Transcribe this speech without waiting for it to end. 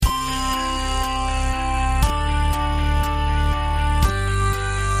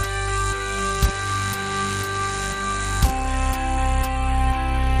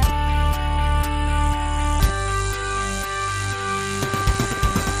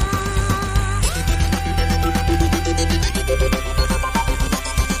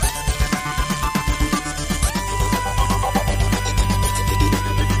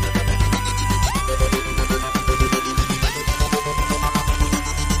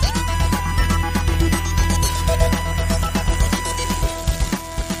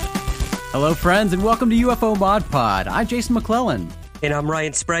Hello, friends, and welcome to UFO Mod Pod. I'm Jason McClellan. And I'm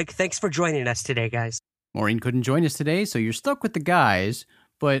Ryan Sprague. Thanks for joining us today, guys. Maureen couldn't join us today, so you're stuck with the guys.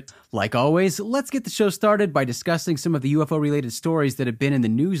 But like always, let's get the show started by discussing some of the UFO-related stories that have been in the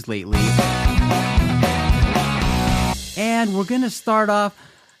news lately. And we're going to start off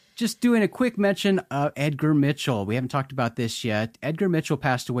just doing a quick mention of Edgar Mitchell. We haven't talked about this yet. Edgar Mitchell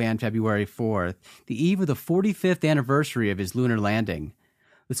passed away on February 4th, the eve of the 45th anniversary of his lunar landing.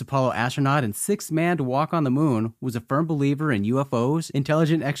 This Apollo astronaut and sixth man to walk on the moon was a firm believer in UFOs,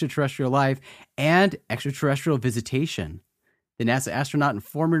 intelligent extraterrestrial life, and extraterrestrial visitation. The NASA astronaut and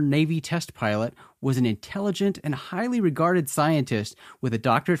former Navy test pilot was an intelligent and highly regarded scientist with a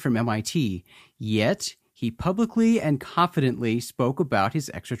doctorate from MIT, yet he publicly and confidently spoke about his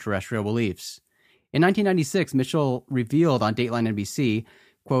extraterrestrial beliefs. In 1996, Mitchell revealed on Dateline NBC,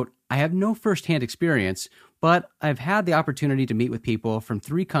 quote, "I have no first-hand experience, but I've had the opportunity to meet with people from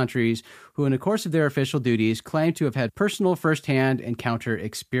 3 countries who, in the course of their official duties, claim to have had personal first-hand encounter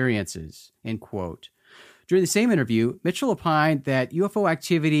experiences," end quote. During the same interview, Mitchell opined that UFO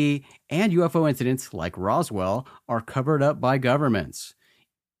activity and UFO incidents like Roswell are covered up by governments.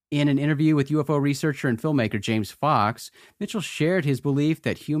 In an interview with UFO researcher and filmmaker James Fox, Mitchell shared his belief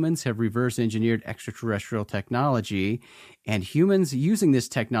that humans have reverse-engineered extraterrestrial technology, and humans using this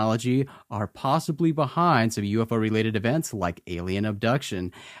technology are possibly behind some UFO-related events like alien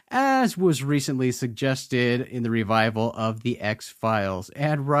abduction, as was recently suggested in the revival of The X-Files.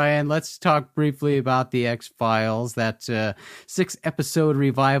 And Ryan, let's talk briefly about The X-Files. That 6-episode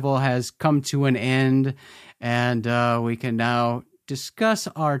revival has come to an end, and we can now discuss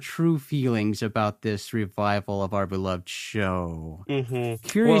our true feelings about this revival of our beloved show. Mm-hmm.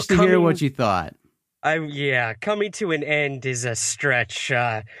 Curious to hear what you thought. Coming to an end is a stretch.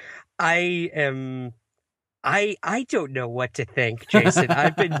 I don't know what to think, Jason.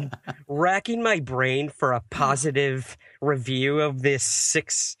 I've been racking my brain for a positive review of these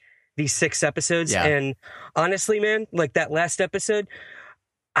 6 episodes. Yeah. And honestly, man, like that last episode,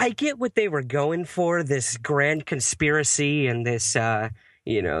 I get what they were going for, this grand conspiracy and this,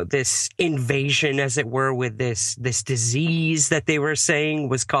 this invasion, as it were, with this disease that they were saying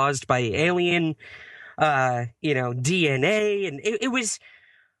was caused by alien, DNA. And it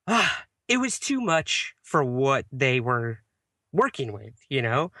was too much for what they were working with,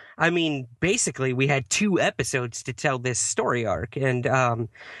 I mean, basically, we had 2 episodes to tell this story arc, and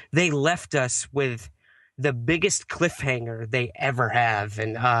they left us with the biggest cliffhanger they ever have.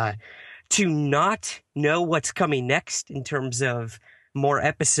 And to not know what's coming next in terms of more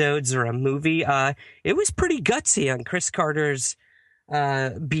episodes or a movie, it was pretty gutsy on Chris Carter's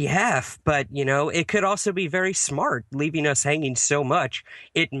behalf. But, it could also be very smart, leaving us hanging so much.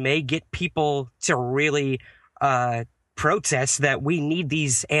 It may get people to really protest that we need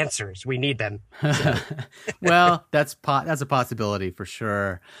these answers. We need them. So. Well, that's a possibility for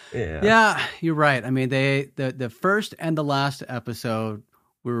sure. Yeah, you're right. I mean, the first and the last episode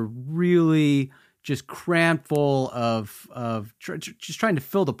were really just crammed full of just trying to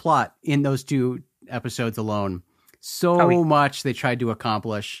fill the plot in those 2 episodes alone. So much they tried to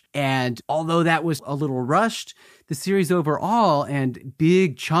accomplish. And although that was a little rushed, the series overall and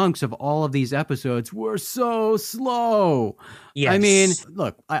big chunks of all of these episodes were so slow. Yes. I mean,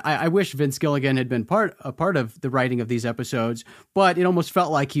 look, I wish Vince Gilligan had been a part of the writing of these episodes, but it almost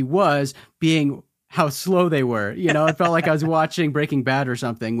felt like he was, being how slow they were. It felt like I was watching Breaking Bad or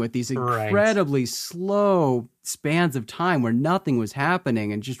something with these incredibly slow spans of time where nothing was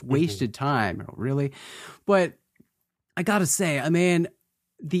happening and just wasted time. Really? But I gotta say, I mean,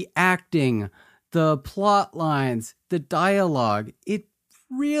 the acting, the plot lines, the dialogue, it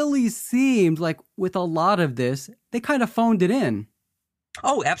really seemed like with a lot of this, they kind of phoned it in.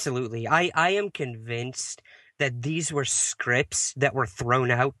 Oh, absolutely. I am convinced that these were scripts that were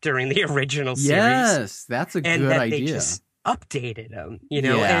thrown out during the original series. Yes, that's a good idea. And that they just updated them,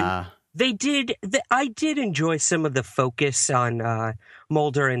 Yeah. And they did. I did enjoy some of the focus on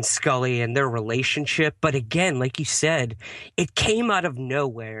Mulder and Scully and their relationship. But again, like you said, it came out of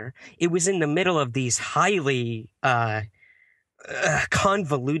nowhere. It was in the middle of these highly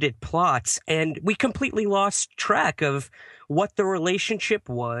convoluted plots, and we completely lost track of what the relationship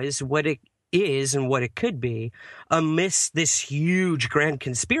was, what it is, and what it could be amidst this huge grand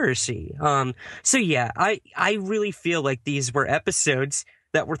conspiracy. So yeah, I really feel like these were episodes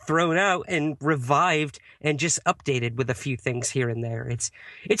that were thrown out and revived and just updated with a few things here and there.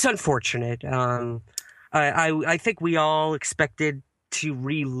 It's unfortunate. I think we all expected to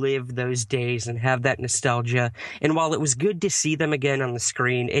relive those days and have that nostalgia. And while it was good to see them again on the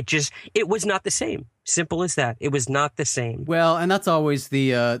screen, it was not the same. Simple as that. It was not the same. Well, and that's always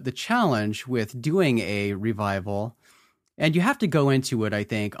the challenge with doing a revival. And you have to go into it, I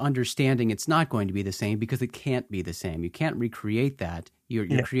think, understanding it's not going to be the same because it can't be the same. You can't recreate that.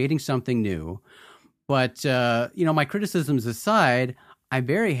 You're creating something new. But, my criticisms aside, I'm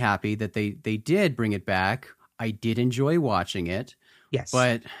very happy that they did bring it back. I did enjoy watching it. Yes.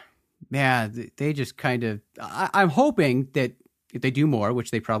 But, man, they just kind of... I'm hoping that if they do more, which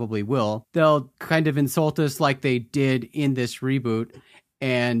they probably will, they'll kind of insult us like they did in this reboot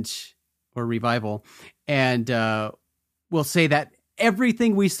or revival. And we'll say that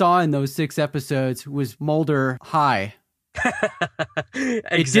everything we saw in those 6 episodes was Mulder high. Exactly.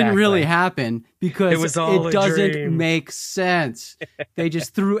 It didn't really happen because it doesn't make sense. They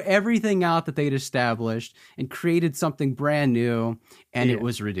just threw everything out that they'd established and created something brand new, and it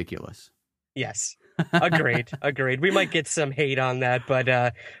was ridiculous. Yes. Agreed. We might get some hate on that,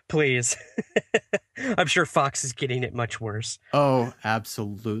 but please. I'm sure Fox is getting it much worse. Oh,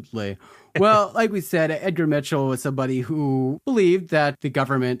 absolutely. Well, like we said, Edgar Mitchell was somebody who believed that the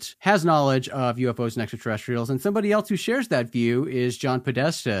government has knowledge of UFOs and extraterrestrials, and somebody else who shares that view is John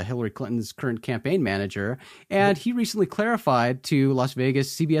Podesta, Hillary Clinton's current campaign manager, and he recently clarified to Las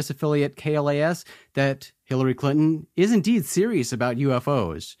Vegas CBS affiliate KLAS that Hillary Clinton is indeed serious about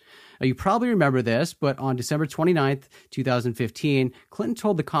UFOs. Now, you probably remember this, but on December 29th, 2015, Clinton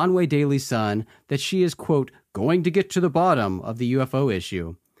told the Conway Daily Sun that she is, quote, going to get to the bottom of the UFO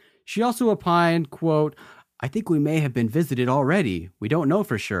issue. She also opined, quote, I think we may have been visited already. We don't know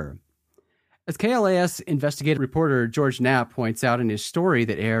for sure. As KLAS investigative reporter George Knapp points out in his story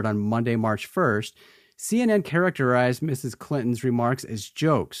that aired on Monday, March 1st, CNN characterized Mrs. Clinton's remarks as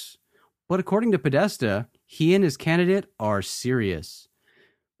jokes. But according to Podesta, he and his candidate are serious.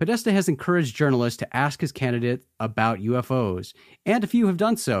 Podesta has encouraged journalists to ask his candidate about UFOs, and a few have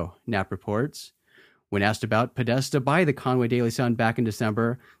done so, Knapp reports. When asked about Podesta by the Conway Daily Sun back in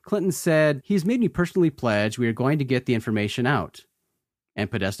December, Clinton said, he's made me personally pledge we are going to get the information out.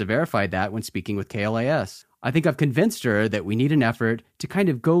 And Podesta verified that when speaking with KLAS. I think I've convinced her that we need an effort to kind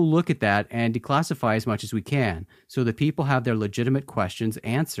of go look at that and declassify as much as we can, so that people have their legitimate questions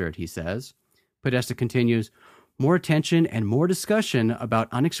answered, he says. Podesta continues, more attention and more discussion about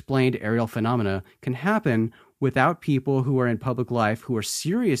unexplained aerial phenomena can happen without people who are in public life who are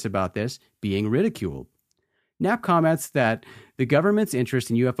serious about this being ridiculed. Knapp comments that the government's interest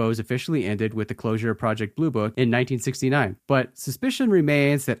in UFOs officially ended with the closure of Project Blue Book in 1969, but suspicion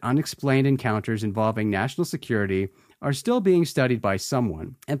remains that unexplained encounters involving national security are still being studied by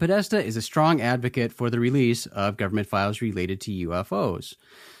someone, and Podesta is a strong advocate for the release of government files related to UFOs.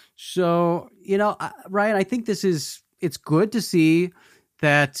 So, Ryan, I think it's good to see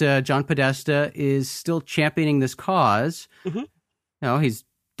that John Podesta is still championing this cause. Mm-hmm. He's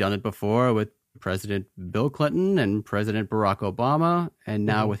done it before with President Bill Clinton and President Barack Obama, and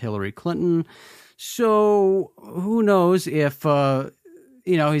now with Hillary Clinton. So who knows if,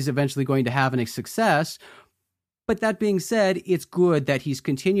 he's eventually going to have any success. But that being said, it's good that he's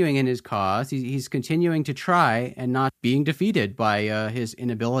continuing in his cause. He's continuing to try and not being defeated by his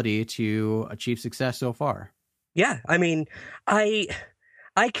inability to achieve success so far. Yeah, I mean, I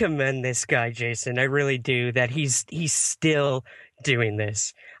commend this guy, Jason. I really do, that he's still doing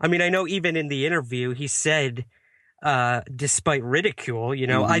this. I mean, I know even in the interview, he said, despite ridicule,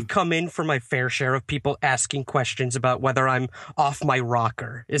 I've come in for my fair share of people asking questions about whether I'm off my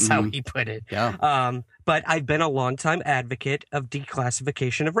rocker, is how he put it. Yeah. But I've been a longtime advocate of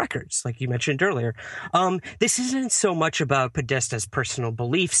declassification of records, like you mentioned earlier. This isn't so much about Podesta's personal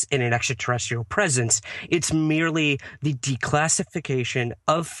beliefs in an extraterrestrial presence. It's merely the declassification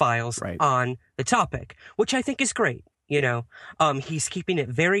of files on the topic, which I think is great. He's keeping it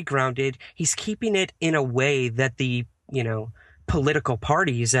very grounded. He's keeping it in a way that the, political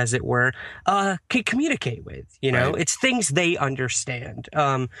parties, as it were, can communicate with, it's things they understand.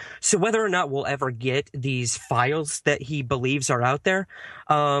 So whether or not we'll ever get these files that he believes are out there,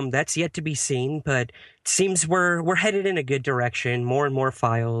 that's yet to be seen, but it seems we're headed in a good direction. More and more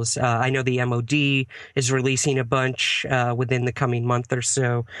files. I know the MOD is releasing a bunch, within the coming month or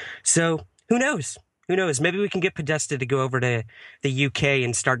so. So who knows? Who knows? Maybe we can get Podesta to go over to the UK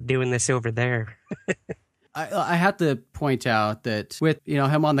and start doing this over there. I have to point out that with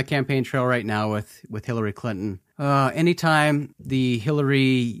him on the campaign trail right now with Hillary Clinton, anytime the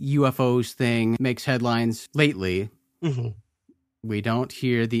Hillary UFOs thing makes headlines lately, we don't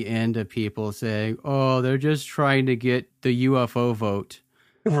hear the end of people saying, "Oh, they're just trying to get the UFO vote."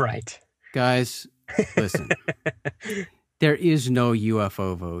 Right, guys. Listen. There is no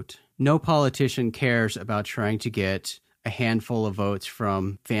UFO vote. No politician cares about trying to get a handful of votes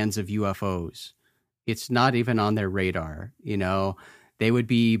from fans of UFOs. It's not even on their radar. You know, they would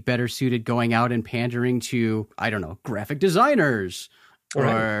be better suited going out and pandering to, I don't know, graphic designers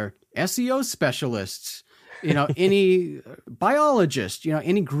or SEO specialists, you know, any biologist, you know,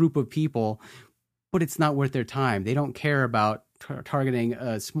 any group of people, but it's not worth their time. They don't care about targeting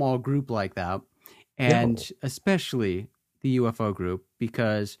a small group like that. And especially the UFO group,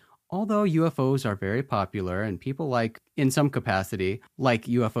 because although UFOs are very popular and people like, in some capacity, like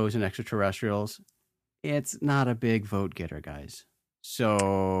UFOs and extraterrestrials, it's not a big vote getter, guys.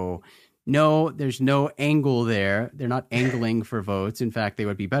 So no, there's no angle there. They're not angling for votes. In fact, they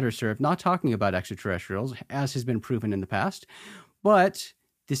would be better served not talking about extraterrestrials, as has been proven in the past. But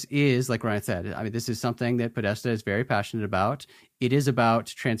this is, like Ryan said, I mean, this is something that Podesta is very passionate about. It is about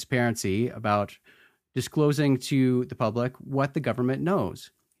transparency, about disclosing to the public what the government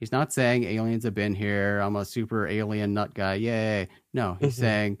knows. He's not saying aliens have been here, I'm a super alien nut guy, yay. No, he's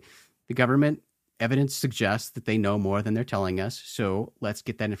saying the government evidence suggests that they know more than they're telling us, so let's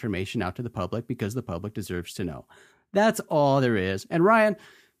get that information out to the public because the public deserves to know. That's all there is. And Ryan,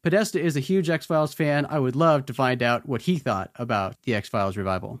 Podesta is a huge X-Files fan. I would love to find out what he thought about the X-Files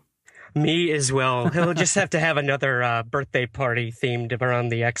revival. Me as well. He'll just have to have another birthday party themed around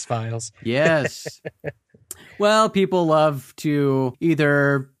the X-Files. Yes. Well, people love to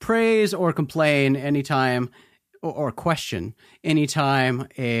either praise or complain anytime, or question anytime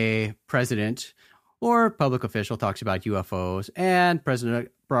a president or public official talks about UFOs. And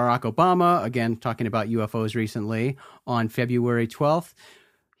President Barack Obama, again, talking about UFOs recently, on February 12th,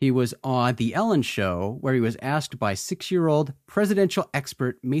 he was on The Ellen Show, where he was asked by 6-year-old presidential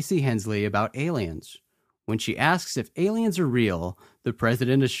expert Macy Hensley about aliens. When she asks if aliens are real, the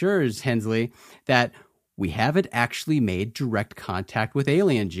president assures Hensley that we haven't actually made direct contact with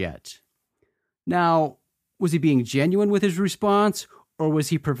aliens yet. Now, was he being genuine with his response, or was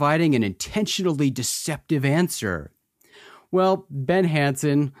he providing an intentionally deceptive answer? Well, Ben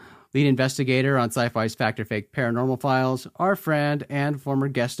Hansen, lead investigator on Sci-Fi's Fact or Fake Paranormal Files, our friend and former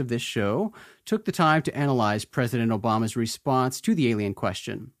guest of this show, took the time to analyze President Obama's response to the alien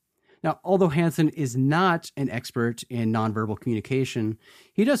question. Now, although Hansen is not an expert in nonverbal communication,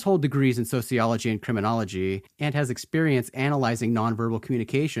 he does hold degrees in sociology and criminology and has experience analyzing nonverbal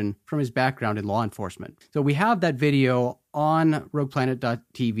communication from his background in law enforcement. So we have that video on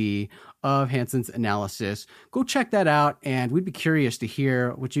rogueplanet.tv of Hansen's analysis. Go check that out, and we'd be curious to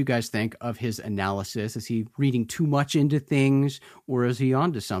hear what you guys think of his analysis. Is he reading too much into things, or is he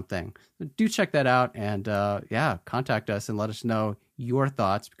onto something? So do check that out, and contact us and let us know your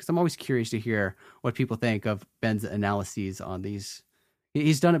thoughts, because I'm always curious to hear what people think of Ben's analyses on these.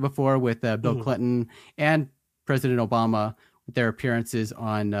 He's done it before with Bill Clinton and President Obama with their appearances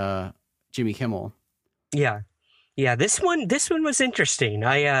on Jimmy Kimmel. Yeah, this one was interesting.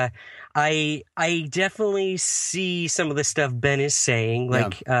 I definitely see some of the stuff Ben is saying,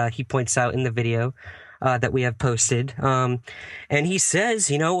 like he points out in the video that we have posted. And he says,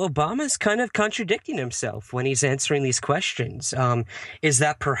 Obama's kind of contradicting himself when he's answering these questions. Is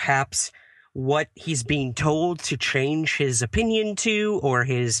that perhaps what he's being told to change his opinion to, or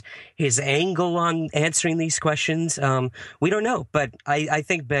his angle on answering these questions? We don't know, but I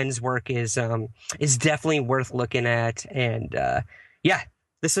think Ben's work is definitely worth looking at. And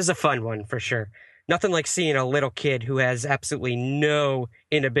this is a fun one for sure. Nothing like seeing a little kid who has absolutely no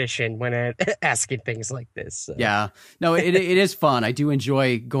inhibition when asking things like this. So. Yeah, no, it is fun. I do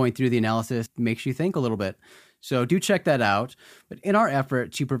enjoy going through the analysis. It makes you think a little bit. So do check that out. But in our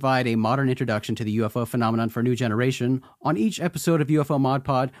effort to provide a modern introduction to the UFO phenomenon for a new generation, on each episode of UFO Mod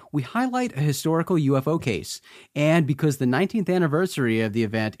Pod, we highlight a historical UFO case. And because the 19th anniversary of the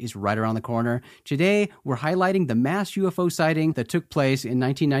event is right around the corner, today we're highlighting the mass UFO sighting that took place in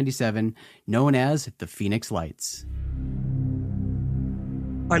 1997, known as the Phoenix Lights.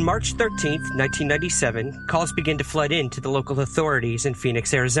 On March 13th, 1997, calls began to flood in to the local authorities in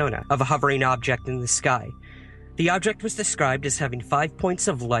Phoenix, Arizona, of a hovering object in the sky. The object was described as having 5 points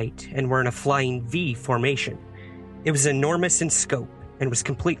of light and were in a flying V formation. It was enormous in scope and was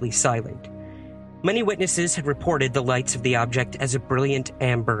completely silent. Many witnesses had reported the lights of the object as a brilliant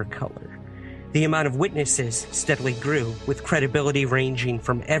amber color. The amount of witnesses steadily grew, with credibility ranging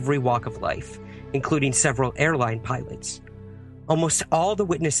from every walk of life, including several airline pilots. Almost all the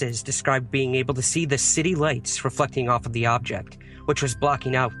witnesses described being able to see the city lights reflecting off of the object, which was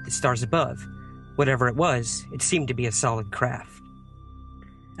blocking out the stars above. Whatever it was, it seemed to be a solid craft.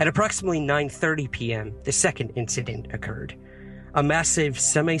 At approximately 9:30 p.m., the second incident occurred. A massive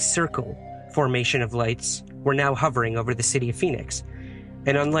semicircle formation of lights were now hovering over the city of Phoenix.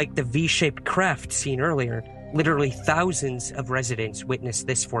 And unlike the V-shaped craft seen earlier, literally thousands of residents witnessed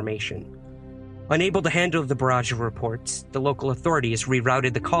this formation. Unable to handle the barrage of reports, the local authorities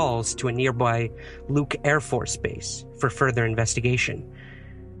rerouted the calls to a nearby Luke Air Force Base for further investigation.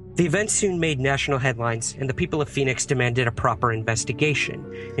 The event soon made national headlines, and the people of Phoenix demanded a proper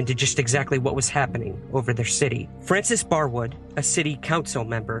investigation into just exactly what was happening over their city. Frances Barwood, a city council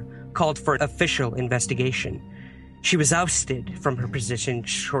member, called for an official investigation. She was ousted from her position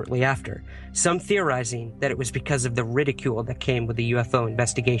shortly after, some theorizing that it was because of the ridicule that came with the UFO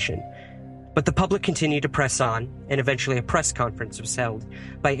investigation. But the public continued to press on, and eventually a press conference was held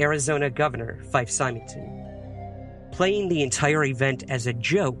by Arizona Governor Fife Symington. Playing the entire event as a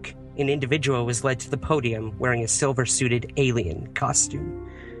joke, an individual was led to the podium wearing a silver-suited alien costume.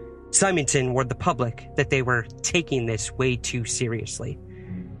 Symington warned the public that they were taking this way too seriously.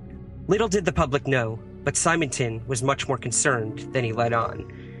 Little did the public know, but Symington was much more concerned than he let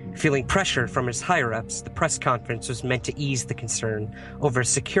on. Feeling pressure from his higher-ups, the press conference was meant to ease the concern over a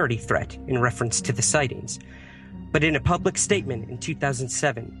security threat in reference to the sightings. But in a public statement in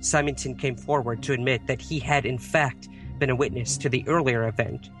 2007, Symington came forward to admit that he had in fact been a witness to the earlier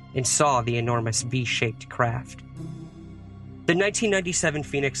event and saw the enormous V-shaped craft. The 1997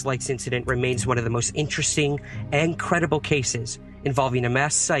 Phoenix Lights incident remains one of the most interesting and credible cases involving a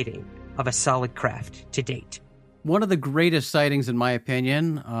mass sighting of a solid craft to date. One of the greatest sightings, in my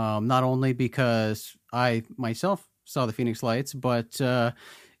opinion, not only because I myself saw the Phoenix Lights, but,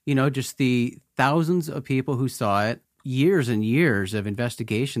 just the thousands of people who saw it, years and years of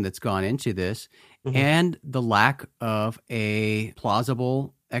investigation that's gone into this, and the lack of a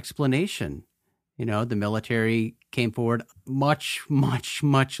plausible explanation. The military came forward much, much,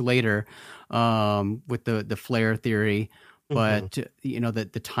 much later with the flare theory. But,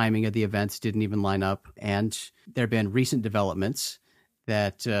 the timing of the events didn't even line up. And there have been recent developments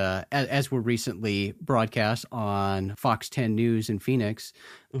that, as were recently broadcast on Fox 10 News in Phoenix,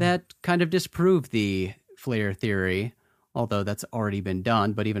 that kind of disproved the flare theory, although that's already been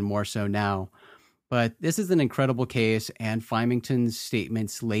done, but even more so now. But this is an incredible case, and Symington's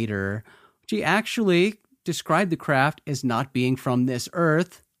statements later, he actually described the craft as not being from this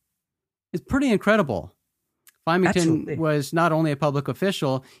earth, is pretty incredible. Symington was not only a public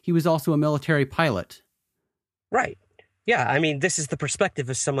official, he was also a military pilot. Right. Yeah, I mean, this is the perspective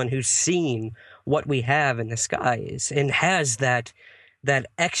of someone who's seen what we have in the skies and has that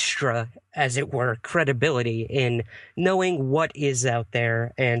extra, as it were, credibility in knowing what is out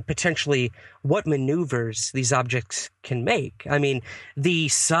there and potentially what maneuvers these objects can make. I mean, the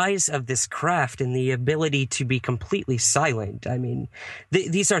size of this craft and the ability to be completely silent. I mean,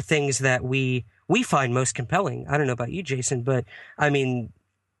 these are things that we find most compelling. I don't know about you, Jason, but I mean,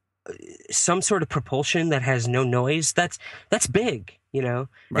 some sort of propulsion that has no noise, that's big, Right.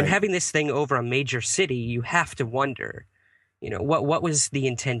 And having this thing over a major city, you have to wonder, what was the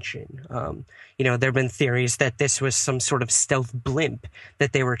intention? There have been theories that this was some sort of stealth blimp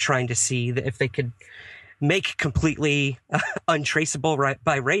that they were trying to see if they could make completely untraceable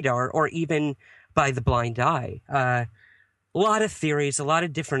by radar or even by the blind eye. A lot of theories, a lot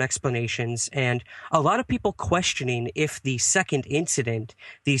of different explanations, and a lot of people questioning if the second incident,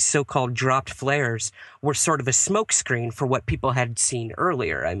 these so-called dropped flares, were sort of a smokescreen for what people had seen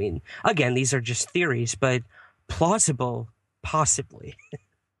earlier. I mean, again, these are just theories, but plausible, possibly.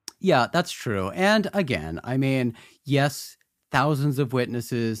 Yeah, that's true. And again, I mean, yes, thousands of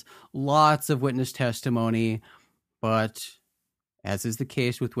witnesses, lots of witness testimony, but as is the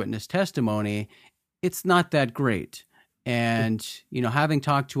case with witness testimony, it's not that great. And, having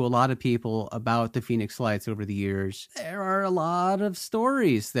talked to a lot of people about the Phoenix Lights over the years, there are a lot of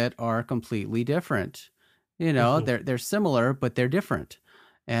stories that are completely different. They're similar, but they're different.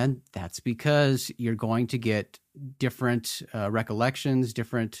 And that's because you're going to get different recollections,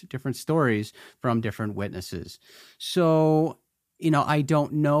 different stories from different witnesses. So, I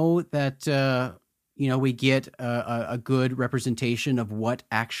don't know that, we get a good representation of what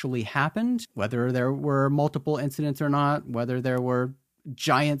actually happened, whether there were multiple incidents or not, whether there were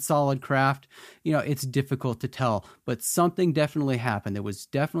giant solid craft. It's difficult to tell, but something definitely happened. There was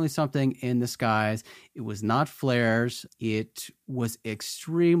definitely something in the skies. It was not flares. It was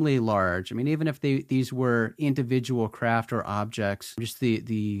extremely large. I mean, even if these were individual craft or objects, just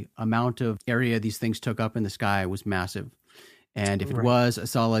the amount of area these things took up in the sky was massive. And if it was a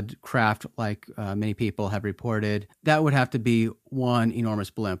solid craft, like many people have reported, that would have to be one enormous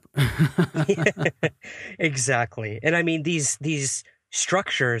blimp. Exactly. And I mean, these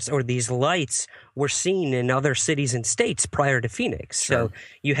structures or these lights were seen in other cities and states prior to Phoenix. Sure. So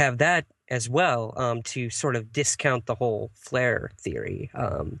you have that as well, to sort of discount the whole flare theory.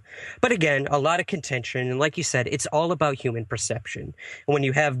 But again, a lot of contention. And like you said, it's all about human perception. And when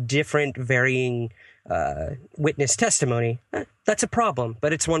you have different varying witness testimony, that's a problem,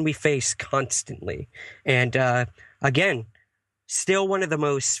 but it's one we face constantly. And again, still one of the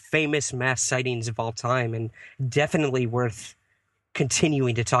most famous mass sightings of all time, and definitely worth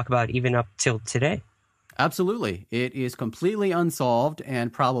continuing to talk about even up till today. Absolutely. It is completely unsolved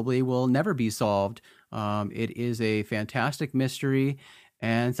and probably will never be solved. It is a fantastic mystery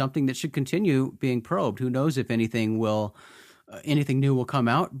and something that should continue being probed. Who knows if anything new will come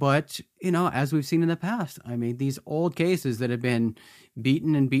out. But, as we've seen in the past, I mean, these old cases that have been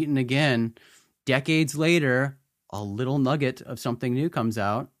beaten and beaten again, decades later, a little nugget of something new comes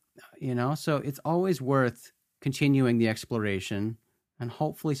out, so it's always worth continuing the exploration, and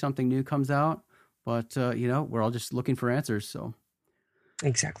hopefully something new comes out. But, we're all just looking for answers. So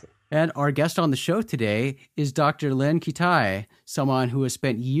exactly. And our guest on the show today is Dr. Lynn Kitai, someone who has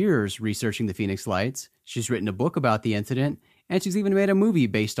spent years researching the Phoenix Lights. She's written a book about the incident, and she's even made a movie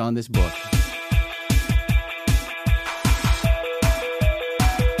based on this book.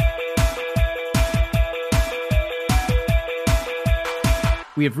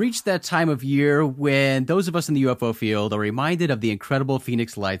 We have reached that time of year when those of us in the UFO field are reminded of the incredible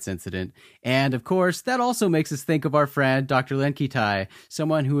Phoenix Lights incident. And of course, that also makes us think of our friend, Dr. Lynn Kitai,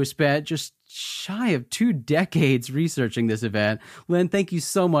 someone who has spent just shy of 2 decades researching this event. Lynn, thank you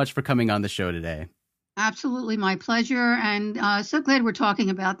so much for coming on the show today. Absolutely, my pleasure. And so glad we're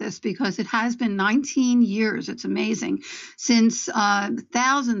talking about this because it has been 19 years. It's amazing since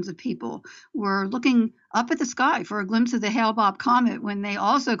thousands of people were looking up at the sky for a glimpse of the Hale-Bopp comet when they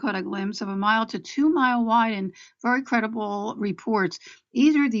also caught a glimpse of a 1 to 2 mile wide and very credible reports.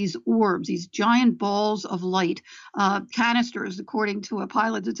 Either these orbs, these giant balls of light, canisters, according to a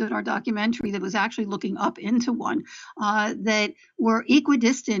pilot that did our documentary that was actually looking up into one, that were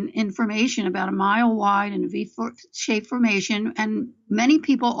equidistant information about 1 mile wide and a V-shaped formation. And many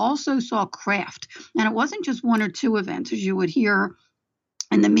people also saw craft. And it wasn't just 1 or 2 events, as you would hear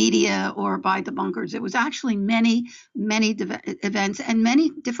in the media or by the bunkers. It was actually many events and many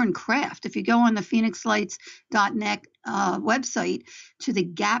different craft. If you go on the phoenixlights.net website to the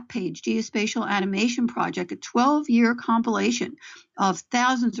GAP page, Geospatial Animation Project, a 12-year compilation of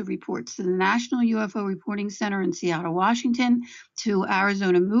thousands of reports to the National UFO Reporting Center in Seattle, Washington, to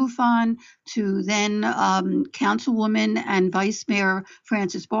Arizona MUFON, to then Councilwoman and Vice Mayor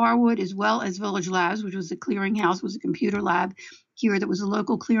Frances Barwood, as well as Village Labs, which was a clearinghouse, was a computer lab here that was a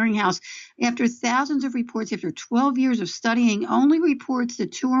local clearinghouse. After thousands of reports, after 12 years of studying only reports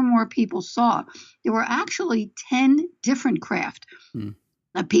that 2 or more people saw, there were actually 10 different craft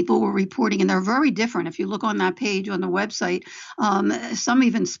that people were reporting, and they're very different. If you look on that page on the website, some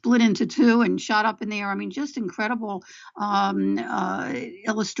even split into 2 and shot up in the air. I mean, just incredible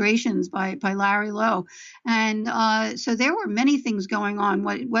illustrations by Larry Lowe. And so there were many things going on,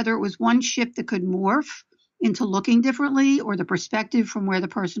 whether it was one ship that could morph into looking differently, or the perspective from where the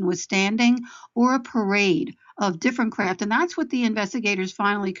person was standing, or a parade of different craft. And that's what the investigators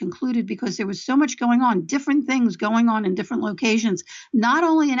finally concluded, because there was so much going on, different things going on in different locations, not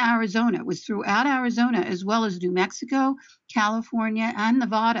only in Arizona, it was throughout Arizona, as well as New Mexico, California, and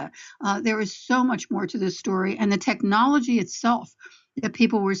Nevada. There is so much more to this story. And the technology itself that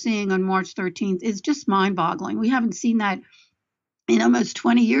people were seeing on March 13th is just mind-boggling. We haven't seen that in almost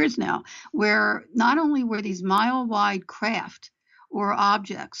 20 years now, where not only were these mile-wide craft or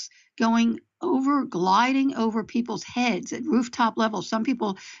objects gliding over people's heads at rooftop level. Some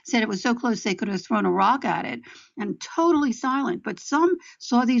people said it was so close they could have thrown a rock at it, and totally silent. But some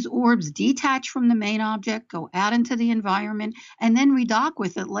saw these orbs detach from the main object, go out into the environment, and then redock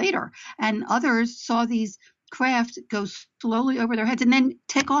with it later. And others saw these craft go slowly over their heads and then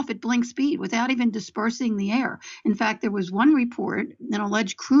take off at blink speed without even dispersing the air. In fact, there was one report, an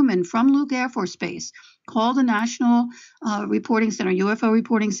alleged crewman from Luke Air Force Base called the National Reporting Center, UFO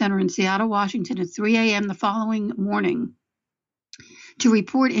Reporting Center in Seattle, Washington at 3 a.m. the following morning to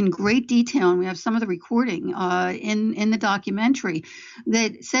report in great detail, and we have some of the recording in the documentary,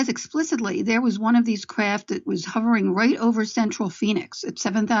 that says explicitly there was one of these craft that was hovering right over Central Phoenix at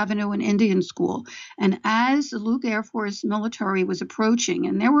 7th Avenue and Indian School. And as the Luke Air Force military was approaching,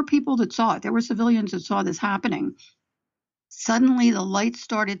 and there were people that saw it, there were civilians that saw this happening, suddenly the lights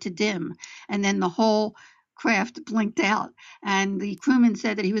started to dim, and then the whole craft blinked out. And the crewman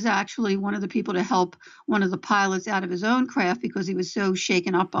said that he was actually one of the people to help one of the pilots out of his own craft because he was so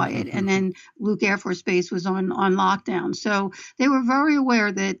shaken up by it. And then Luke Air Force Base was on lockdown. So they were very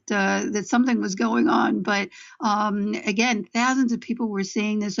aware that something was going on. But again, thousands of people were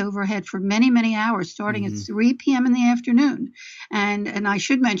seeing this overhead for many, many hours, starting at 3 p.m. in the afternoon. And I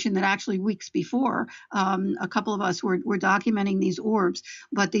should mention that actually weeks before, a couple of us were documenting these orbs.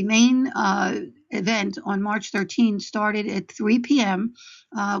 But the main event on March 13 started at 3 p.m.,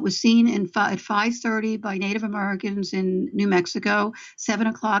 was seen at 5:30 by Native Americans in New Mexico, 7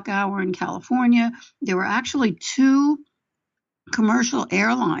 o'clock hour in California. There were actually 2 commercial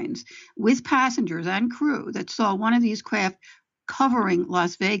airlines with passengers and crew that saw one of these craft covering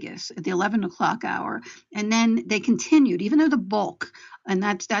Las Vegas at the 11 o'clock hour. And then they continued, even though the bulk, and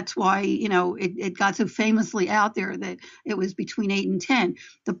that's why, it got so famously out there that it was between 8 and 10.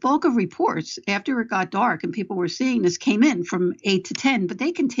 The bulk of reports after it got dark and people were seeing this came in from 8 to 10, but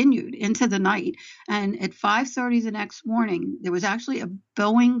they continued into the night. And at 5:30 the next morning, there was actually a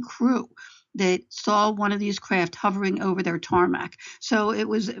Boeing crew that saw one of these craft hovering over their tarmac. So it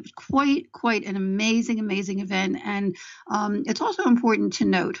was quite an amazing event. And it's also important to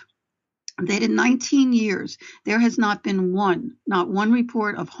note that in 19 years, there has not one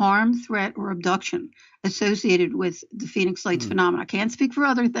report of harm, threat, or abduction associated with the Phoenix Lights phenomena. I can't speak for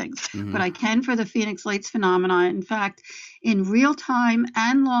other things, but I can for the Phoenix Lights phenomena. In fact, in real time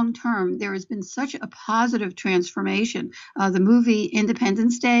and long term, there has been such a positive transformation. The movie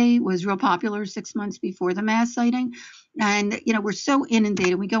Independence Day was real popular 6 months before the mass sighting. And, we're so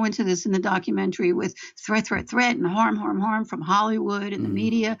inundated. We go into this in the documentary with threat, and harm from Hollywood and the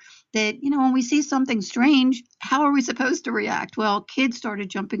media that, when we see something strange, how are we supposed to react? Well, kids started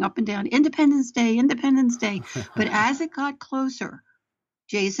jumping up and down, Independence Day. But as it got closer,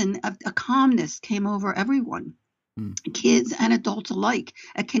 Jason, a calmness came over everyone. Kids and adults alike,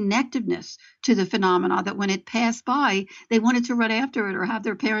 a connectiveness to the phenomena that when it passed by, they wanted to run after it or have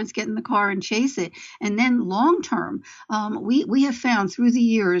their parents get in the car and chase it. And then long term, we have found through the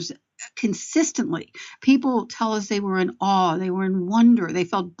years consistently, people tell us they were in awe, they were in wonder, they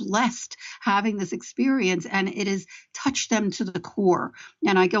felt blessed having this experience, and it has touched them to the core.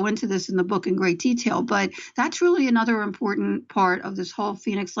 And I go into this in the book in great detail, but that's really another important part of this whole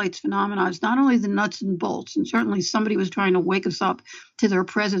Phoenix Lights phenomenon. It's not only the nuts and bolts, and certainly somebody was trying to wake us up to their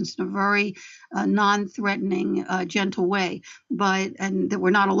presence in a very non-threatening, gentle way, and that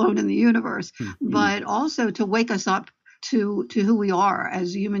we're not alone in the universe, but also to wake us up to who we are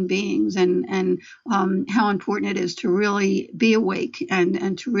as human beings, and how important it is to really be awake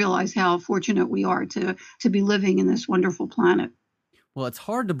and to realize how fortunate we are to be living in this wonderful planet. Well, it's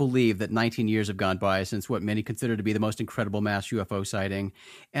hard to believe that 19 years have gone by since what many consider to be the most incredible mass UFO sighting.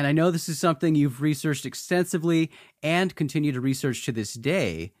 And I know this is something you've researched extensively and continue to research to this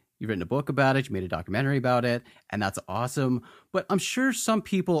day. You've written a book about it, you made a documentary about it, and that's awesome. But I'm sure some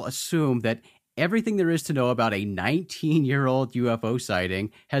people assume that everything there is to know about a 19-year-old UFO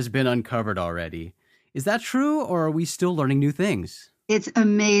sighting has been uncovered already. Is that true, or are we still learning new things? It's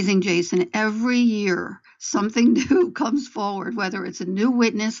amazing, Jason. Every year, something new comes forward, whether it's a new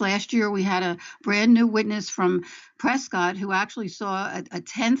witness. Last year, we had a brand new witness from Prescott who actually saw a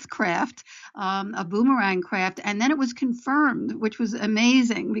 10th craft, a boomerang craft, and then it was confirmed, which was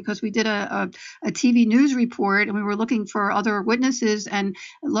amazing because we did a TV news report and we were looking for other witnesses, and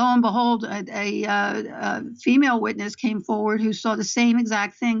lo and behold, a female witness came forward who saw the same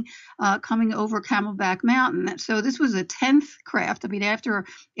exact thing coming over Camelback Mountain. So this was a 10th craft. I mean, after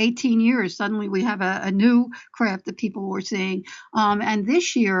 18 years, suddenly we have a new craft that people were seeing. And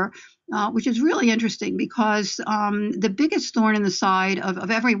this year, which is really interesting because the biggest thorn in the side of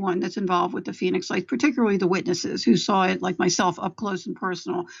everyone that's involved with the Phoenix Lights, particularly the witnesses who saw it, like myself, up close and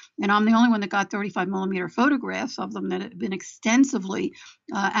personal, and I'm the only one that got 35 millimeter photographs of them that have been extensively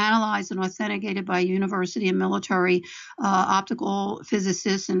analyzed and authenticated by university and military optical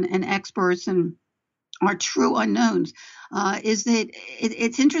physicists and experts and are true unknowns, is that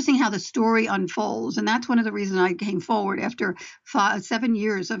it's interesting how the story unfolds. And that's one of the reasons I came forward after 7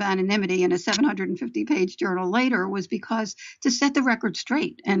 years of anonymity and a 750-page journal later, was because to set the record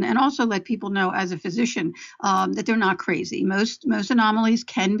straight and also let people know as a physician that they're not crazy. Most anomalies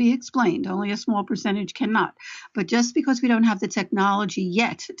can be explained. Only a small percentage cannot. But just because we don't have the technology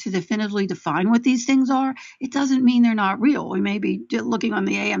yet to definitively define what these things are, it doesn't mean they're not real. We may be looking on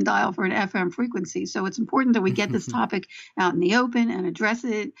the AM dial for an FM frequency. So it's important that we get this topic out in the open and address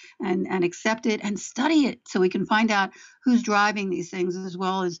it and accept it and study it so we can find out who's driving these things as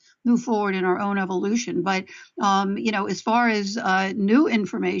well as move forward in our own evolution. But, as far as new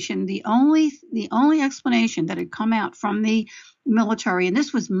information, the only explanation that had come out from the military, and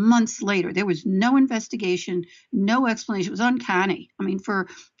this was months later, there was no investigation, no explanation. It was uncanny. I mean, for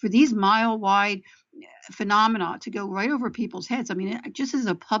these mile-wide phenomena to go right over people's heads, I mean, it just as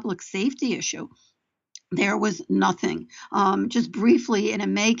a public safety issue, there was nothing. Just briefly in a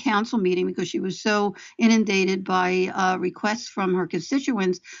May council meeting, because she was so inundated by requests from her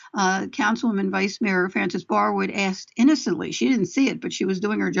constituents, Councilwoman Vice Mayor Frances Barwood asked innocently, she didn't see it, but she was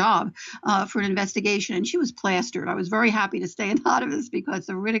doing her job, for an investigation, and she was plastered. I was very happy to stay anonymous because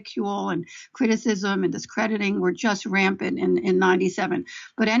the ridicule and criticism and discrediting were just rampant in 97.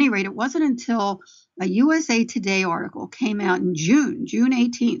 But at any rate, it wasn't until a USA Today article came out in June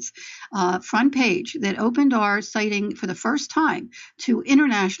 18th, front page, that opened our sighting for the first time to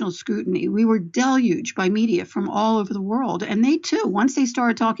international scrutiny. We were deluged by media from all over the world. And they too, once they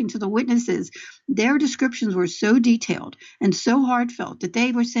started talking to the witnesses, their descriptions were so detailed and so heartfelt that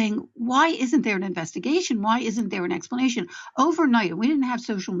they were saying, why isn't there an investigation? Why isn't there an explanation? Overnight, and we didn't have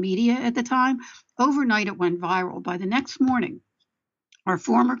social media at the time, overnight it went viral. By the next morning, our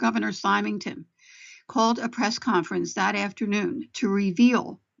former Governor Symington called a press conference that afternoon to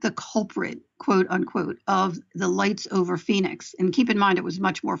reveal the culprit, quote unquote, of the lights over Phoenix. And keep in mind, it was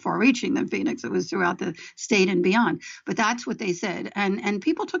much more far reaching than Phoenix. It was throughout the state and beyond. But that's what they said. And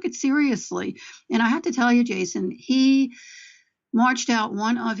people took it seriously. And I have to tell you, Jason, he marched out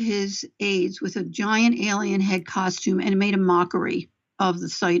one of his aides with a giant alien head costume and made a mockery of the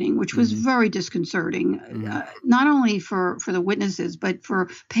sighting, which was very disconcerting, not only for the witnesses, but for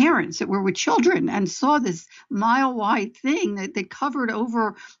parents that were with children and saw this mile-wide thing that covered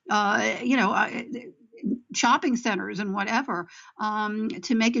over, shopping centers and whatever,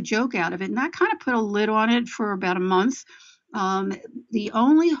 to make a joke out of it. And that kind of put a lid on it for about a month. The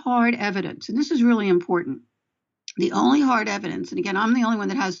only hard evidence, and this is really important, the only hard evidence, and again, I'm the only one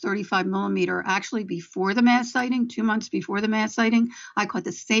that has 35 millimeter, actually before the mass sighting, 2 months before the mass sighting, I caught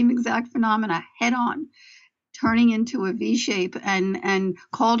the same exact phenomena head on, turning into a V shape, and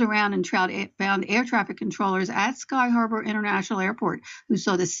called around and found air traffic controllers at Sky Harbor International Airport who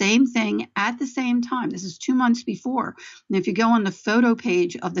saw the same thing at the same time. This is 2 months before. And if you go on the photo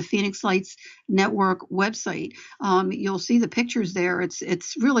page of the Phoenix Lights Network website, you'll see the pictures there.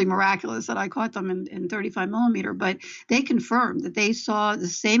 It's really miraculous that I caught them in 35 millimeter, but they confirmed that they saw the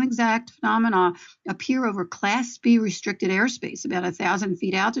same exact phenomena appear over Class B restricted airspace, about 1,000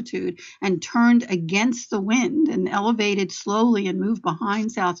 feet altitude, and turned against the wind and elevated slowly and moved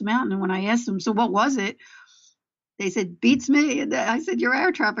behind South Mountain. And when I asked them, so what was it? They said, beats me. And I said, you're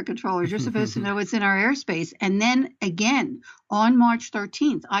air traffic controllers. You're supposed to know it's in our airspace. And then again, on March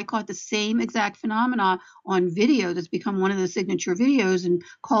 13th, I caught the same exact phenomena on video that's become one of the signature videos, and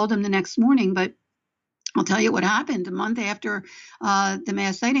called them the next morning. But I'll tell you what happened. A month after the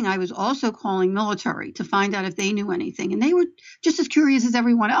mass sighting, I was also calling military to find out if they knew anything. And they were just as curious as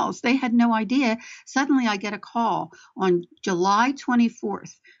everyone else. They had no idea. Suddenly, I get a call on July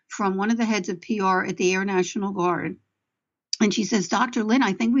 24th from one of the heads of PR at the Air National Guard. And she says, Dr. Lynn,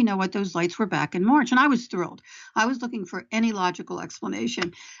 I think we know what those lights were back in March. And I was thrilled. I was looking for any logical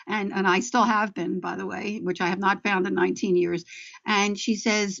explanation. And I still have been, by the way, which I have not found in 19 years. And she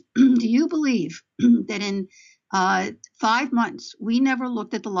says, do you believe that in 5 months, we never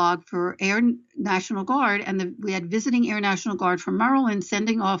looked at the log for Air National Guard, and we had visiting Air National Guard from Maryland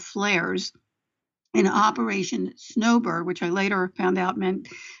sending off flares in Operation Snowbird, which I later found out meant,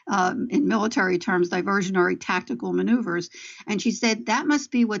 in military terms, diversionary tactical maneuvers. And she said, that must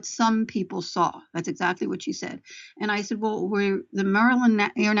be what some people saw. That's exactly what she said. And I said, well, were the Maryland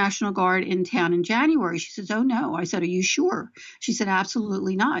Air National Guard in town in January? She says, oh, no. I said, are you sure? She said,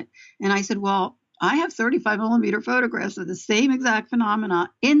 absolutely not. And I said, well, I have 35 millimeter photographs of the same exact phenomena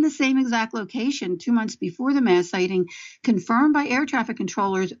in the same exact location 2 months before the mass sighting, confirmed by air traffic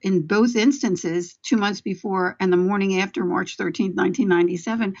controllers in both instances, 2 months before and the morning after March 13th,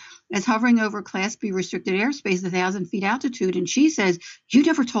 1997, as hovering over Class B restricted airspace, 1,000 feet altitude. And she says, you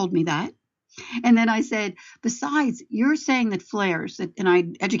never told me that. And then I said, besides, you're saying that flares, and I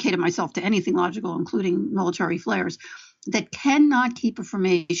educated myself to anything logical, including military flares, that cannot keep a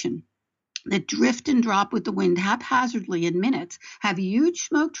formation, that drift and drop with the wind haphazardly in minutes, have huge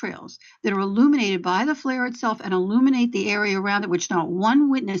smoke trails that are illuminated by the flare itself and illuminate the area around it, which not one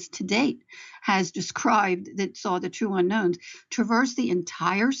witness to date has described that saw the true unknowns, traverse the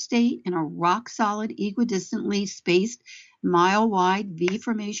entire state in a rock-solid, equidistantly spaced, mile-wide V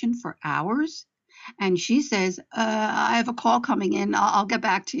formation for hours, And she says, I have a call coming in. I'll get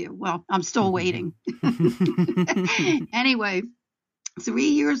back to you. Well, I'm still waiting. Anyway, 3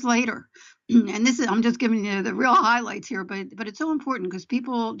 years later, and this is, I'm just giving you the real highlights here, but it's so important because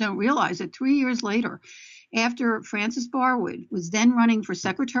people don't realize that 3 years later, after Frances Barwood was then running for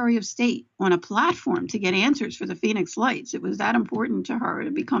Secretary of State on a platform to get answers for the Phoenix Lights, it was that important to her.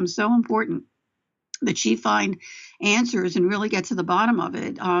 It becomes so important that she find answers and really get to the bottom of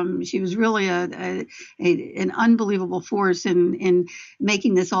it. She was really an unbelievable force in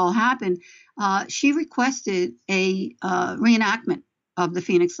making this all happen. She requested a reenactment of the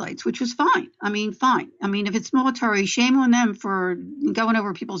Phoenix Lights, which was fine. I mean, fine. I mean, if it's military, shame on them for going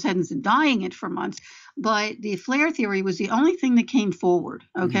over people's heads and denying it for months. But the flare theory was the only thing that came forward.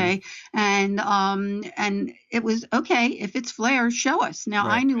 Okay. Mm-hmm. And it was okay. If it's flare, show us. Now,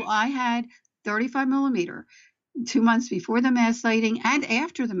 right. I knew I had 35 millimeter 2 months before the mass sighting and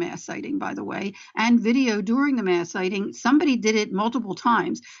after the mass sighting, by the way, and video during the mass sighting. Somebody did it multiple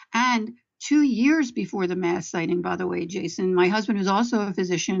times. And 2 years before the mass sighting, by the way, Jason, my husband, who's also a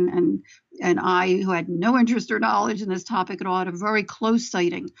physician, and I, who had no interest or knowledge in this topic at all, had a very close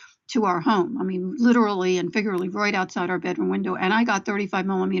sighting to our home. I mean, literally and figuratively right outside our bedroom window. And I got 35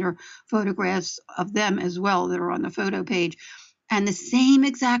 millimeter photographs of them as well that are on the photo page. And the same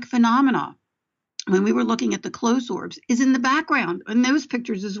exact phenomena, when we were looking at the close orbs, is in the background in those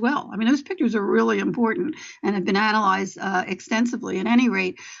pictures as well. I mean, those pictures are really important and have been analyzed extensively at any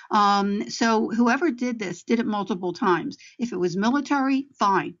rate. So whoever did this did it multiple times. If it was military,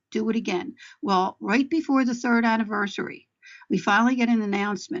 fine, do it again. Well, right before the 3rd anniversary, we finally get an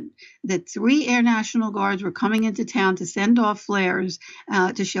announcement that 3 Air National Guards were coming into town to send off flares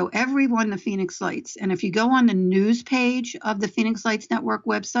to show everyone the Phoenix Lights. And if you go on the news page of the Phoenix Lights Network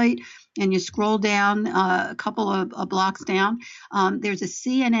website and you scroll down a couple of blocks down, there's a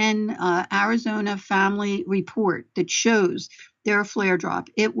CNN Arizona family report that shows their flare drop.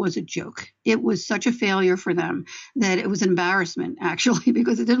 It was a joke. It was such a failure for them that it was an embarrassment, actually,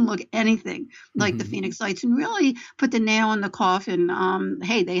 because it didn't look anything like the Phoenix Lights, and really put the nail in the coffin.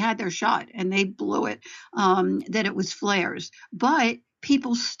 Hey, they had their shot and they blew it, that it was flares. But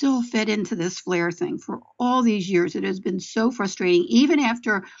people still fed into this flare thing for all these years. It has been so frustrating. Even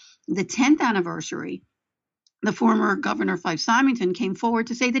after the 10th anniversary, the former Governor Fife Symington came forward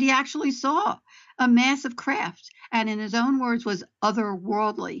to say that he actually saw a massive craft, and in his own words was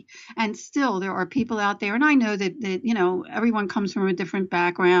otherworldly. And still there are people out there, and I know that you know, everyone comes from a different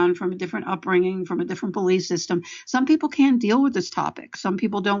background, from a different upbringing, from a different belief system. Some people can't deal with this topic. Some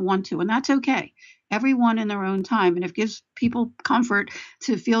people don't want to, and that's okay. Everyone in their own time. And if it gives people comfort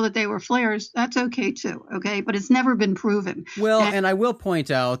to feel that they were flares, that's okay too. Okay. But it's never been proven. Well, and I will point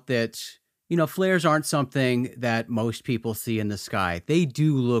out that, you know, flares aren't something that most people see in the sky. They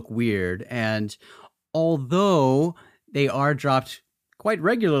do look weird. And although they are dropped quite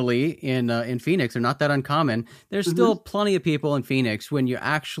regularly in Phoenix, they're not that uncommon, there's still plenty of people in Phoenix, when you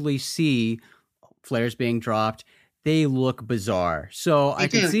actually see flares being dropped, they look bizarre. So I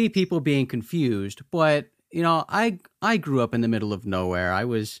can see people being confused, but you know, I grew up in the middle of nowhere. I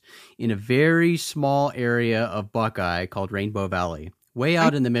was in a very small area of Buckeye called Rainbow Valley, way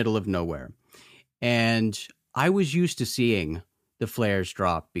out in the middle of nowhere. And I was used to seeing the flares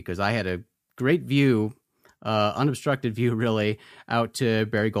drop because I had a great view, unobstructed view really, out to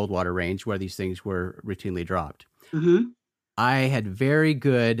Barry Goldwater Range where these things were routinely dropped. I had very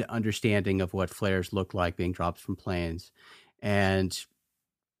good understanding of what flares looked like being dropped from planes. And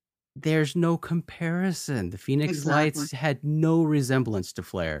there's no comparison. The Phoenix Lights had no resemblance to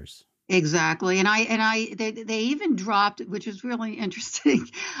flares. Exactly. And they even dropped, which is really interesting,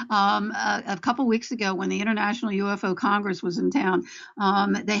 a couple weeks ago when the International UFO Congress was in town,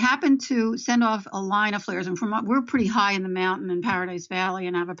 they happened to send off a line of flares. And we're pretty high in the mountain in Paradise Valley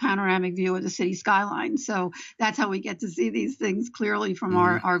and have a panoramic view of the city skyline. So that's how we get to see these things clearly from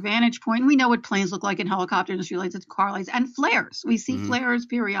our vantage point. And we know what planes look like in helicopters and streetlights and car lights and flares. We see flares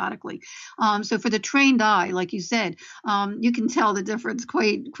periodically. So for the trained eye, like you said, you can tell the difference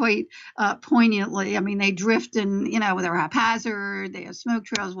quite poignantly. I mean, they drift and, you know, they're haphazard, they have smoke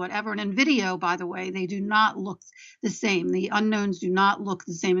trails, whatever. And in video, by the way, they do not look the same. The unknowns do not look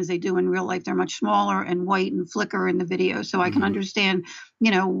the same as they do in real life. They're much smaller and white and flicker in the video. So I can understand,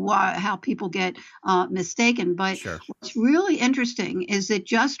 you know, how people get mistaken. But what's really interesting is that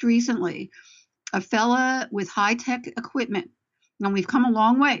just recently, a fella with high-tech equipment, and we've come a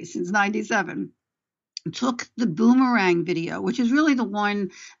long way since 97, took the boomerang video, which is really the one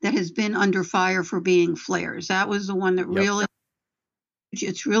that has been under fire for being flares. That was the one that really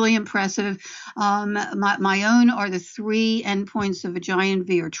It's really impressive. My own are the three endpoints of a giant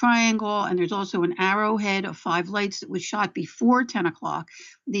V or triangle, and there's also an arrowhead of 5 lights that was shot before 10 o'clock.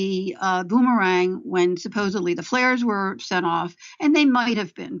 The boomerang, when supposedly the flares were sent off, and they might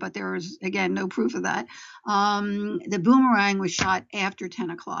have been, but there is, again, no proof of that. The boomerang was shot after 10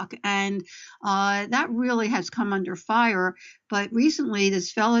 o'clock, and that really has come under fire. But recently,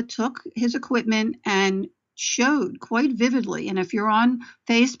 this fella took his equipment and showed quite vividly. And if you're on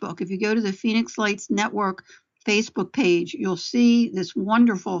Facebook, if you go to the Phoenix Lights Network Facebook page, you'll see this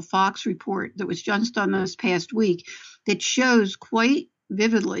wonderful Fox report that was just done this past week that shows quite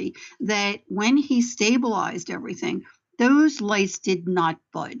vividly that when he stabilized everything, those lights did not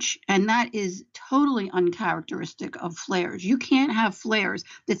budge. And that is totally uncharacteristic of flares. You can't have flares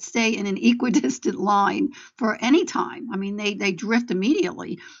that stay in an equidistant line for any time. I mean, they drift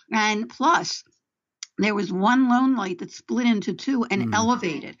immediately. And plus, there was one lone light that split into two and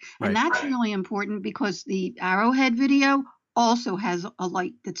elevated. Right. And that's really important because the Arrowhead video also has a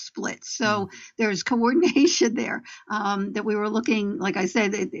light that splits. So there's coordination there that we were looking, like I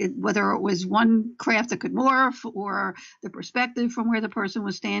said, whether it was one craft that could morph or the perspective from where the person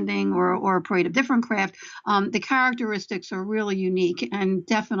was standing or a parade of different craft, the characteristics are really unique and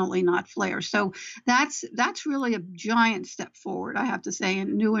definitely not flares. So that's really a giant step forward, I have to say,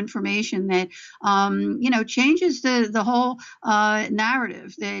 and new information that, changes the whole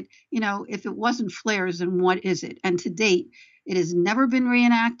narrative that, if it wasn't flares, then what is it? And to date, it has never been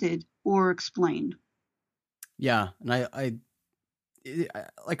reenacted or explained. Yeah, and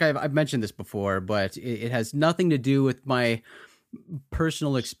I've mentioned this before, but it has nothing to do with my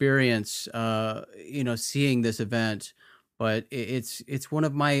personal experience, seeing this event. But it's one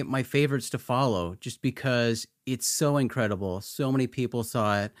of my favorites to follow, just because it's so incredible. So many people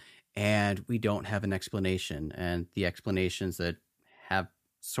saw it, and we don't have an explanation. And the explanations that have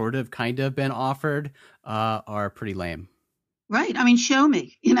sort of kind of been offered are pretty lame. Right. I mean, show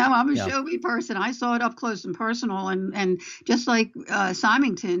me. I'm a show me person. I saw it up close and personal. And just like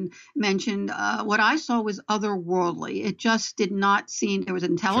Symington mentioned, what I saw was otherworldly. It just did not seem there was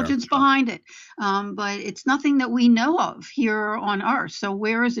intelligence behind it. But it's nothing that we know of here on Earth. So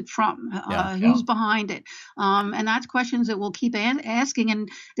where is it from? Who's behind it? And that's questions that we'll keep asking. And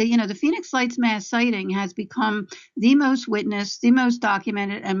the Phoenix Lights mass sighting has become the most witnessed, the most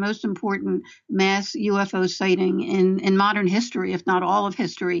documented, and most important mass UFO sighting in modern history, if not all of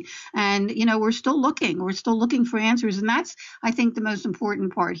history. And, we're still looking for answers. And that's, I think, the most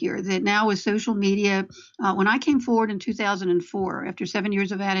important part here, that now with social media, when I came forward in 2004, after 7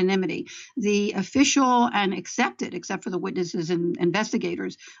 years of anonymity, the official and accepted, except for the witnesses and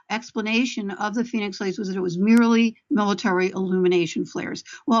investigators, explanation of the Phoenix Lights was that it was merely military illumination flares.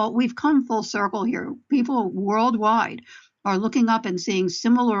 Well, we've come full circle here. People worldwide are looking up and seeing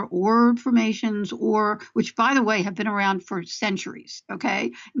similar orb formations, which, by the way, have been around for centuries,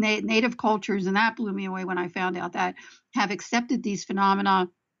 okay? Native cultures, and that blew me away when I found out that, have accepted these phenomena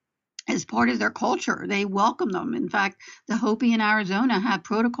as part of their culture. They welcome them. In fact, the Hopi in Arizona have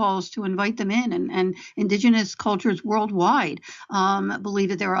protocols to invite them in, and indigenous cultures worldwide believe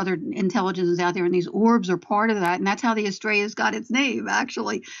that there are other intelligences out there, and these orbs are part of that. And that's how the Estrellas got its name,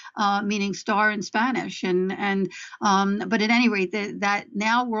 actually, meaning star in Spanish. But at any rate, that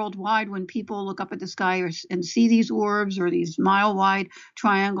now worldwide, when people look up at the sky and see these orbs or these mile-wide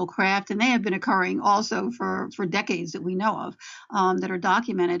triangle craft, and they have been occurring also for decades that we know of, that are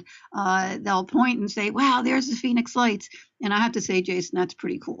documented, they'll point and say, wow, there's the Phoenix Lights. And I have to say, Jason, that's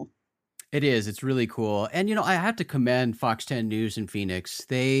pretty cool. It is. It's really cool. And, I have to commend Fox 10 News in Phoenix.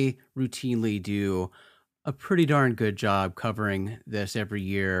 They routinely do a pretty darn good job covering this every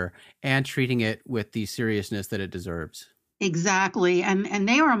year and treating it with the seriousness that it deserves. Exactly. And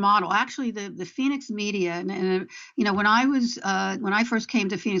they are a model. Actually, the Phoenix media, and when I first came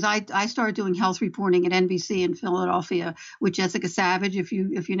to Phoenix, I started doing health reporting at NBC in Philadelphia with Jessica Savage. If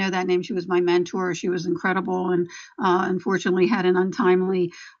you know that name, she was my mentor. She was incredible, and unfortunately had an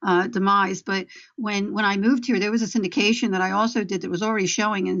untimely demise. But when I moved here, there was a syndication that I also did that was already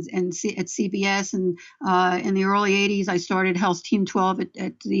showing at CBS. And in the early 80s, I started Health Team 12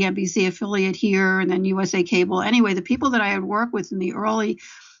 at the NBC affiliate here, and then USA Cable. Anyway, the people that I had worked with in the early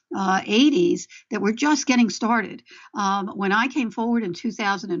 80s that were just getting started. When I came forward in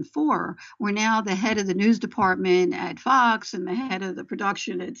 2004, we're now the head of the news department at Fox and the head of the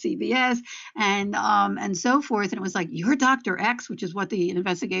production at CBS and so forth. And it was like, you're Dr. X, which is what the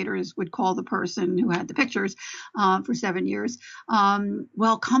investigators would call the person who had the pictures for 7 years.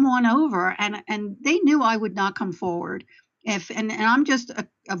 Well, come on over. And they knew I would not come forward. And I'm just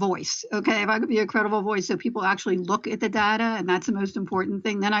a voice, okay, if I could be a credible voice so people actually look at the data, and that's the most important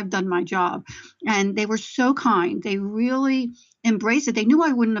thing, then I've done my job. And they were so kind. They really embraced it. They knew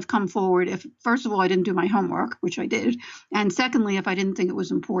I wouldn't have come forward if, first of all, I didn't do my homework, which I did, and secondly, if I didn't think it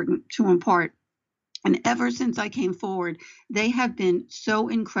was important to impart. And ever since I came forward, they have been so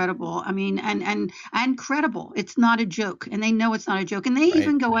incredible. I mean, and credible. It's not a joke, and they know it's not a joke. And they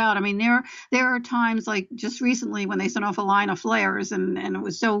even go out. I mean, there are times like just recently when they sent off a line of flares, and it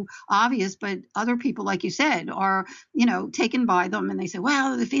was so obvious. But other people, like you said, are taken by them, and they say,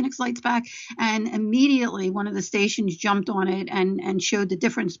 "Wow, the Phoenix Light's back!" And immediately one of the stations jumped on it and showed the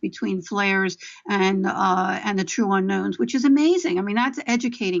difference between flares and the true unknowns, which is amazing. I mean, that's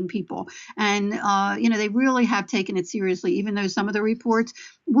educating people, and they really have taken it seriously, even though some of the reports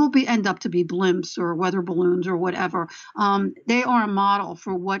will end up to be blimps or weather balloons or whatever. They are a model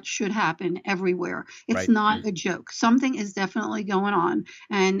for what should happen everywhere. It's not a joke. Something is definitely going on.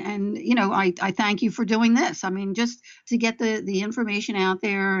 And I thank you for doing this. I mean, just to get the information out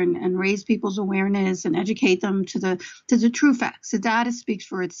there and raise people's awareness and educate them to the true facts. The data speaks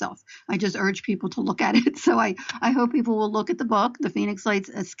for itself. I just urge people to look at it. So I hope people will look at the book, The Phoenix Lights,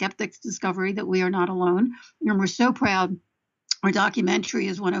 A Skeptic's Discovery That We Are Not Alone. And we're so proud. Our documentary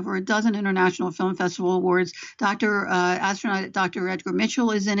has won over a dozen international film festival awards. Astronaut Dr. Edgar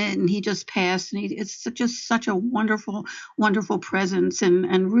Mitchell is in it, and he just passed. And it's just such a wonderful, wonderful presence,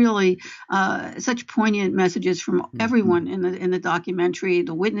 and really such poignant messages from everyone in the documentary.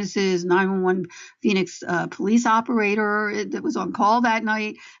 The witnesses, 911 Phoenix police operator that was on call that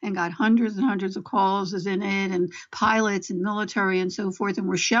night and got hundreds and hundreds of calls is in it, and pilots and military and so forth. And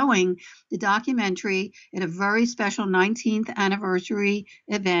we're showing the documentary at a very special 19th anniversary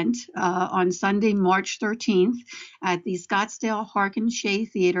event on Sunday, March 13th at the Scottsdale Harkin Shea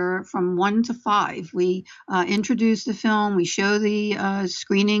Theater from 1 to 5. We introduce the film, we show the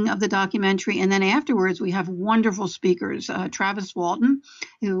screening of the documentary, and then afterwards we have wonderful speakers. Travis Walton,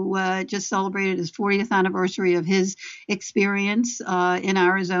 who just celebrated his 40th anniversary of his experience in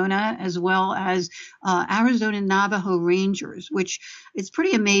Arizona, as well as Arizona Navajo Rangers, which is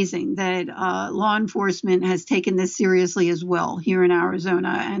pretty amazing that law enforcement has taken this seriously as well here in Arizona,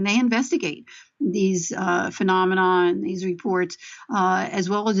 and they investigate these phenomena and these reports, as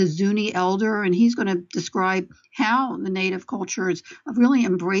well as a Zuni elder, and he's going to describe how the native cultures have really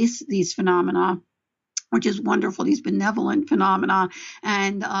embraced these phenomena, which is wonderful, these benevolent phenomena.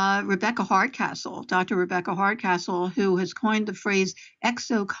 And Rebecca Hardcastle, Dr. Rebecca Hardcastle, who has coined the phrase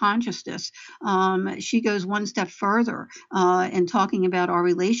exo-consciousness, she goes one step further in talking about our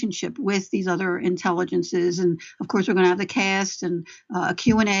relationship with these other intelligences. And of course, we're going to have the cast and a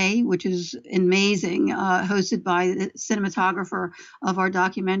Q&A, which is amazing, hosted by the cinematographer of our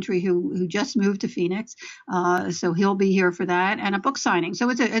documentary who just moved to Phoenix. So he'll be here for that, and a book signing. So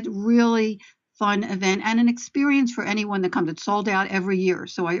it's a really fun event and an experience for anyone that comes. It's sold out every year.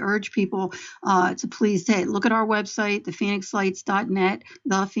 So I urge people to please look at our website, thephoenixlights.net,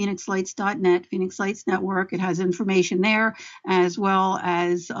 thephoenixlights.net, Phoenix Lights Network. It has information there, as well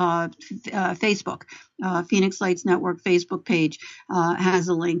as Facebook. Phoenix Lights Network Facebook page has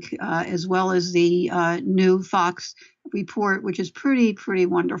a link, as well as the new Fox report, which is pretty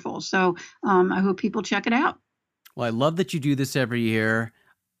wonderful. So I hope people check it out. Well, I love that you do this every year.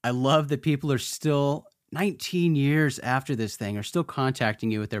 I love that people are still 19 years after this thing are still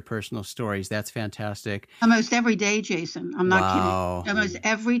contacting you with their personal stories. That's fantastic. Almost every day, Jason. I'm not kidding. Almost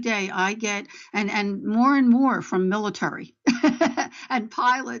every day I get, and more from military and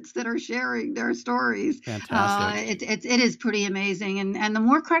pilots that are sharing their stories. Fantastic. It is pretty amazing. And the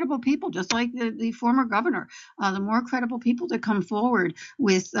more credible people, just like the former governor, the more credible people that come forward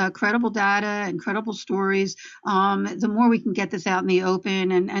with credible data and credible stories, the more we can get this out in the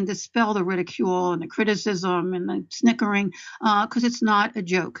open and dispel the ridicule and the criticism and the snickering, because it's not a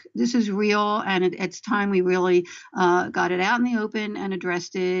joke. This is real, and it's time we really got it out in the open and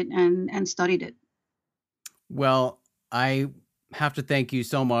addressed it and studied it. Well, I have to thank you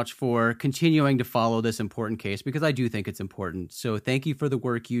so much for continuing to follow this important case, because I do think it's important. So thank you for the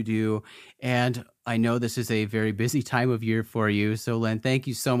work you do. And I know this is a very busy time of year for you. So Len, thank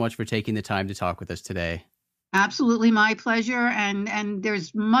you so much for taking the time to talk with us today. Absolutely my pleasure. And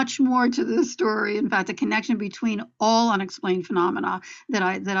there's much more to this story. In fact, a connection between all unexplained phenomena that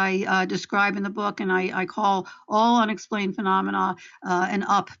I describe in the book, and I call all unexplained phenomena an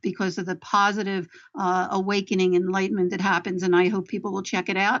up, because of the positive awakening, enlightenment that happens. And I hope people will check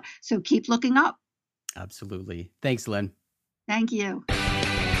it out. So keep looking up. Absolutely. Thanks, Len. Thank you.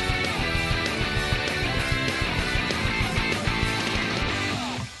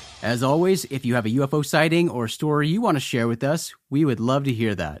 As always, if you have a UFO sighting or story you want to share with us, we would love to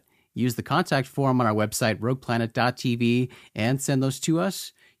hear that. Use the contact form on our website, rogueplanet.tv, and send those to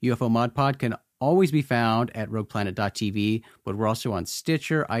us. UFO Mod Pod can always be found at rogueplanet.tv, but we're also on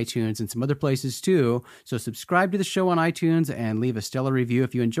Stitcher, iTunes, and some other places too. So subscribe to the show on iTunes and leave a stellar review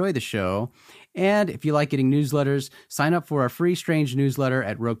if you enjoy the show. And if you like getting newsletters, sign up for our free Strange newsletter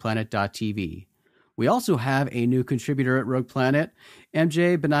at rogueplanet.tv. We also have a new contributor at Rogue Planet.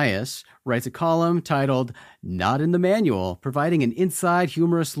 MJ Benias writes a column titled Not in the Manual, providing an inside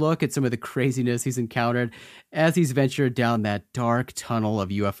humorous look at some of the craziness he's encountered as he's ventured down that dark tunnel of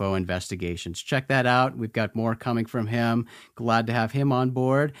UFO investigations. Check that out. We've got more coming from him. Glad to have him on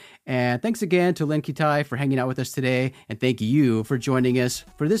board. And thanks again to Len Kitai for hanging out with us today. And thank you for joining us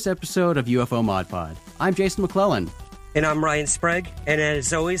for this episode of UFO Mod Pod. I'm Jason McClellan. And I'm Ryan Sprague. And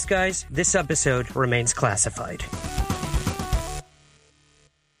as always, guys, this episode remains classified.